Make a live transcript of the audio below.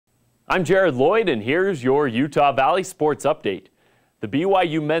I'm Jared Lloyd, and here's your Utah Valley Sports Update. The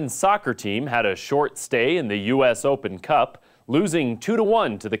BYU men's soccer team had a short stay in the U.S. Open Cup, losing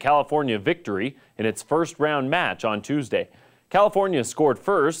 2-1 to the California Victory in its first-round match on Tuesday. California scored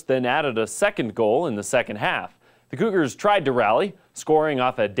first, then added a second goal in the second half. The Cougars tried to rally, scoring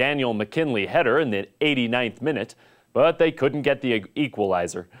off a Daniel McKinley header in the 89th minute, but they couldn't get the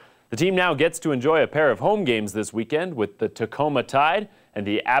equalizer. The team now gets to enjoy a pair of home games this weekend with the Tacoma Tide and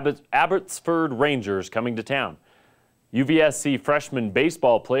the Abbotsford Rangers coming to town. UVSC freshman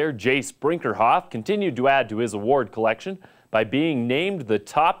baseball player Jace Brinkerhoff continued to add to his award collection by being named the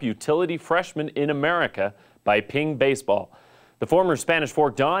top utility freshman in America by Ping Baseball. The former Spanish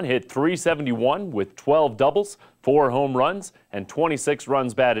Fork Don hit .371 with 12 doubles, 4 home runs, and 26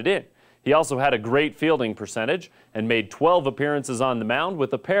 runs batted in. He also had a great fielding percentage and made 12 appearances on the mound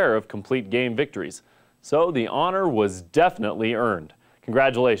with a pair of complete game victories. So the honor was definitely earned.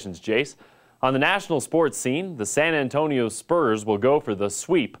 Congratulations, Jace. On the national sports scene, the San Antonio Spurs will go for the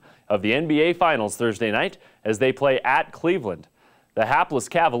sweep of the NBA Finals Thursday night as they play at Cleveland. The hapless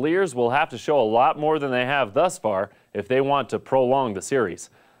Cavaliers will have to show a lot more than they have thus far if they want to prolong the series.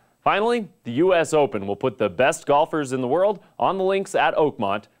 Finally, the U.S. Open will put the best golfers in the world on the links at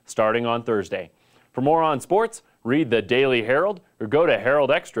Oakmont starting on Thursday. For more on sports, read the Daily Herald or go to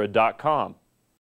heraldextra.com.